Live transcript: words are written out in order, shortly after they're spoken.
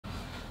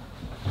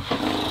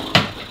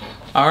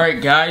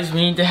Alright guys, we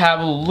need to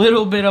have a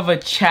little bit of a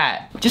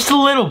chat. Just a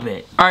little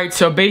bit. Alright,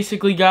 so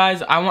basically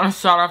guys, I want to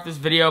start off this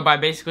video by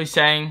basically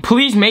saying,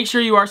 please make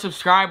sure you are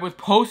subscribed with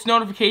post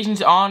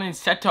notifications on and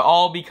set to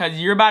all, because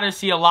you're about to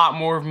see a lot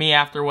more of me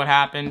after what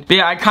happened. But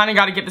yeah, I kind of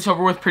got to get this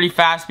over with pretty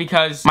fast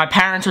because my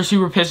parents are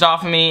super pissed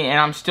off at me and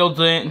I'm still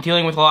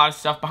dealing with a lot of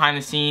stuff behind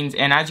the scenes.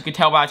 And as you could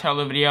tell by the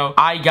title of the video,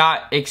 I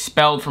got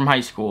expelled from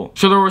high school.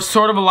 So there was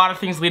sort of a lot of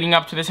things leading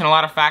up to this and a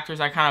lot of factors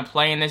I kind of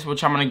play in this,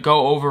 which I'm going to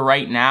go over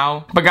right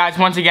now. But guys,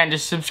 once again,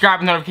 just subscribe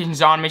with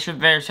notifications on, make sure that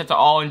they're set to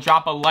all, and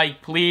drop a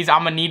like, please.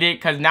 I'm gonna need it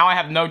because now I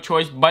have no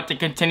choice but to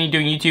continue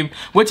doing YouTube,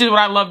 which is what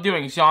I love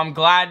doing. So I'm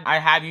glad I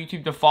have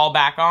YouTube to fall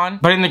back on.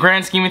 But in the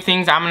grand scheme of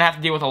things, I'm gonna have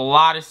to deal with a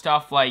lot of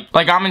stuff. Like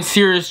I'm in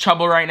serious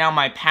trouble right now.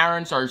 My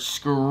parents are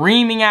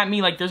screaming at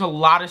me. Like, there's a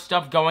lot of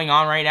stuff going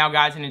on right now,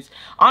 guys, and it's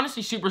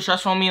honestly super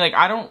stressful on me. Like,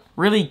 I don't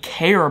really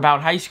care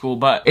about high school,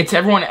 but it's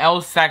everyone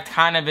else that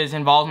kind of is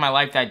involved in my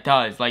life that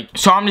does. Like,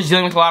 so I'm just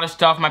dealing with a lot of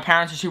stuff. My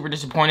parents are super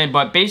disappointed,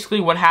 but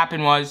basically what happened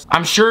was,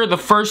 I'm sure the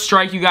first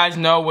strike you guys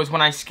know was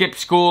when I skipped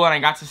school and I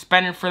got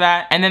suspended for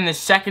that. And then the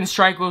second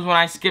strike was when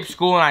I skipped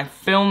school and I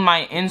filmed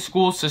my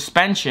in-school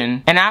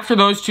suspension. And after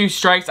those two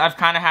strikes, I've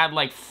kind of had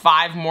like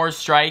 5 more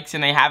strikes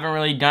and they haven't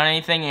really done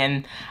anything.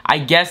 And I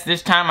guess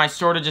this time I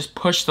sort of just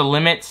pushed the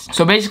limits.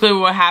 So basically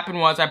what happened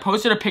was, I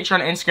posted a picture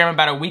on Instagram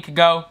about a week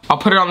ago. I'll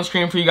put it on the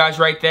screen for you guys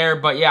right there.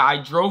 But yeah, I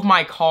drove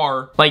my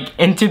car like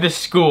into the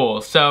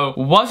school. So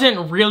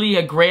wasn't really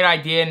a great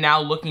idea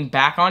now looking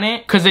back on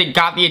it, because it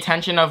got the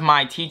attention of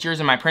my teachers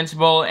and my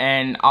principal,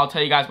 and I'll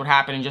tell you guys what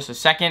happened in just a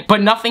second.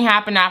 But nothing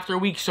happened after a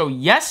week. So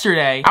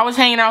yesterday, I was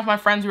hanging out with my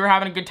friends, we were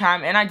having a good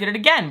time, and I did it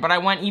again, but I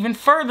went even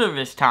further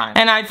this time.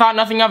 And I thought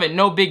nothing of it,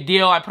 no big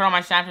deal. I put on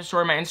my Snapchat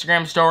story, my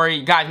Instagram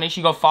story. Guys, make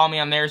sure you go follow me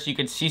on there so you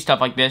can see stuff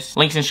like this.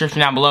 Links in the description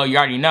down below, you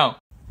already know.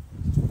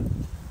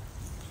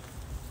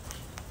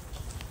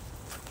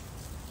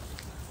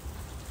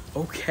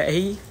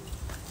 Okay.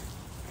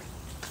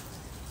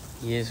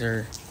 Yes,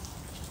 sir.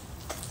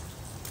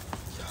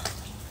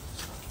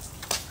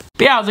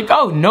 But yeah, I was like,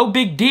 oh, no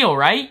big deal,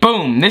 right?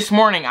 Boom, this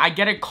morning I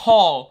get a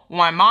call. Well,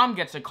 my mom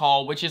gets a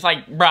call, which is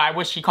like, bruh, I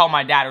wish she called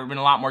my dad. It would have been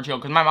a lot more chill,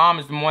 because my mom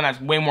is the one that's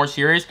way more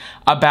serious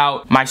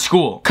about my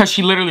school, because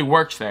she literally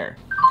works there.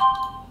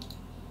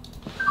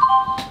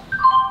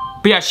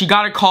 But yeah, she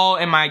got a call,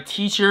 and my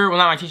teacher, well,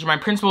 not my teacher, my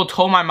principal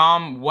told my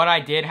mom what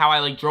I did, how I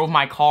like drove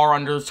my car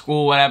under the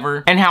school,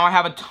 whatever, and how I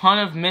have a ton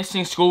of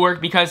missing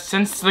schoolwork because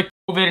since the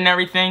COVID and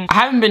everything, I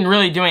haven't been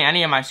really doing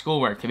any of my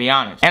schoolwork, to be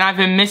honest. And I've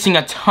been missing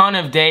a ton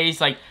of days.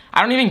 Like,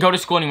 I don't even go to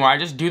school anymore. I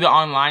just do the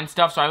online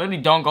stuff, so I literally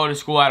don't go to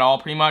school at all,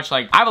 pretty much.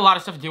 Like, I have a lot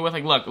of stuff to deal with.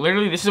 Like, look,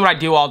 literally, this is what I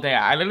do all day.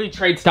 I literally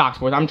trade stocks,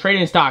 boys. I'm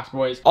trading stocks,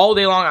 boys, all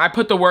day long. I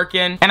put the work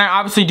in, and I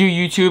obviously do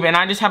YouTube, and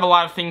I just have a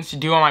lot of things to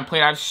do on my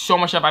plate. I have so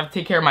much stuff. I have to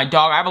take care of my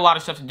dog. I have a lot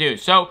of stuff to do.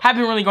 So,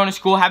 haven't been really going to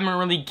school, haven't been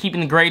really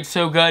keeping the grades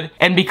so good,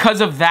 and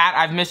because of that,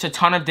 I've missed a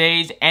ton of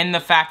days, and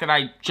the fact that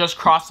I just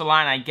crossed the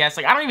line, I guess.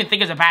 Like, I don't even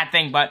think it's a bad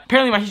thing, but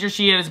apparently my teacher,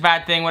 she is a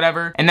bad thing,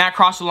 whatever, and that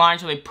crossed the line,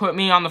 so they put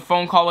me on the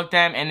phone call with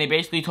them, and they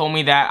basically told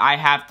me that I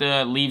have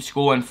to leave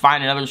school and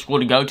find another school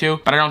to go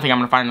to, but I don't think I'm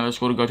gonna find another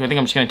school to go to. I think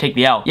I'm just gonna take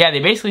the L. Yeah, they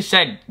basically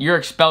said you're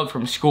expelled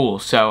from school.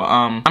 So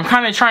I'm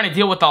kind of trying to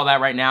deal with all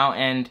that right now,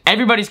 and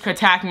everybody's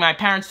attacking me. My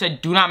parents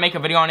said do not make a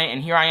video on it,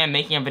 and here I am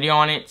making a video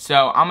on it.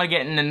 So I'm gonna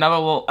get in I'm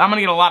gonna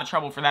get a lot of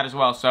trouble for that as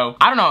well. So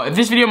I don't know if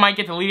this video might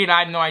get deleted. I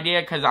have no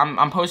idea, because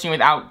I'm posting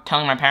without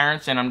telling my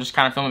parents, and I'm just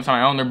kind of filming this on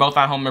my own. They're both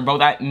at home. They're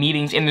both at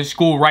meetings in the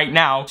school right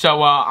now.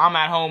 So I'm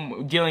at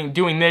home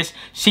doing this,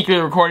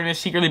 secretly recording this,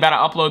 secretly about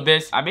to upload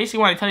this. I basically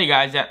want to tell you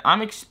guys that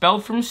I'm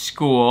expelled from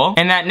school,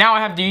 and that now I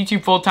have to do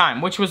YouTube full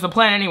time, which was the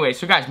plan anyway.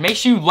 So guys, make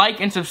sure you like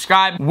and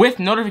subscribe with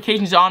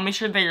notifications on. Make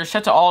sure that you're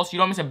set to all so you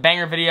don't miss a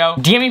banger video.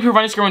 DM me proof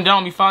underscore when done.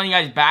 I'll be following you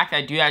guys back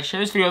that do that.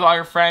 Share this video with all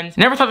your friends.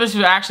 Never thought this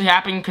would actually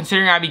happen,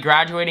 considering I'd be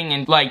graduating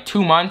in like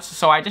 2 months.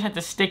 So I just had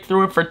to stick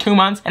through it for 2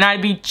 months and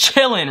I'd be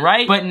chilling,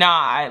 right? But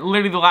nah,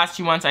 literally the last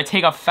 2 months I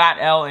take a fat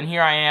L, and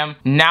here I am.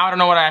 Now I don't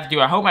know what I have to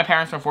do. I hope my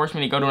parents don't force me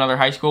to go to another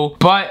high school.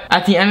 But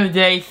at the end of the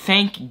day,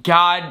 thank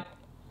God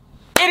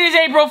it is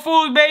April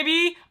Fool's,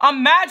 baby!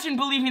 Imagine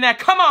believing that.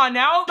 Come on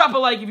now! Drop a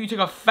like if you took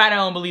a fat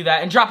L and believe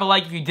that, and drop a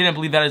like if you didn't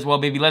believe that as well,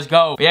 baby. Let's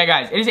go. But yeah,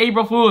 guys, it is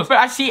April Fool's. But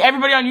I see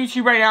everybody on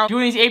YouTube right now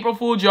doing these April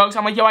Fool jokes.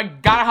 I'm like, yo, I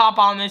gotta hop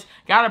on this.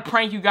 Gotta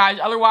prank you guys.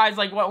 Otherwise,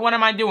 like, what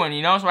am I doing,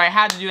 you know? So I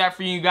had to do that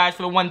for you guys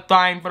for the one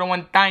time,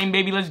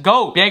 baby. Let's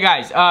go. But yeah,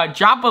 guys,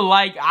 drop a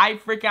like.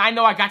 I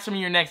know I got some of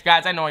your next,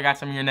 guys. I know I got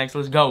some of your next.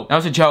 Let's go. That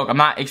was a joke. I'm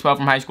not expelled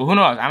from high school. Who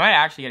knows? I might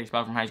actually get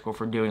expelled from high school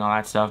for doing all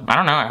that stuff. I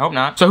don't know. I hope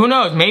not. So who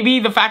knows? Maybe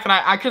the fact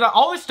that because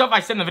all this stuff I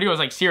said in the video was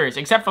like serious,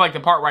 except for like the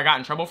part where I got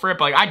in trouble for it.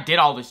 But like, I did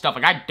all this stuff.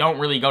 Like, I don't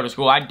really go to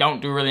school. I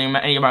don't do really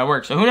any of my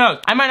work. So who knows?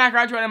 I might not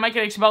graduate. I might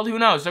get expelled. Who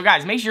knows? So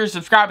guys, make sure you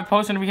subscribe with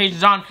post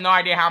notifications on. No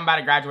idea how I'm about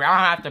to graduate. I don't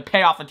have to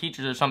pay off the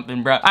teachers or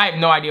something, bro. I have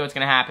no idea what's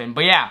gonna happen.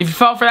 But yeah, if you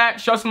fell for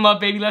that, show some love,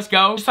 baby. Let's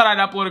go. Just thought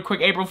I'd upload a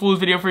quick April Fool's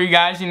video for you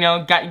guys. You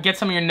know, get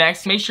some of your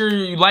next. Make sure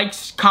you like,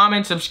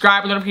 comment,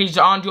 subscribe with notifications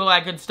on, do all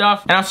that good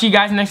stuff. And I'll see you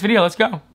guys in the next video. Let's go.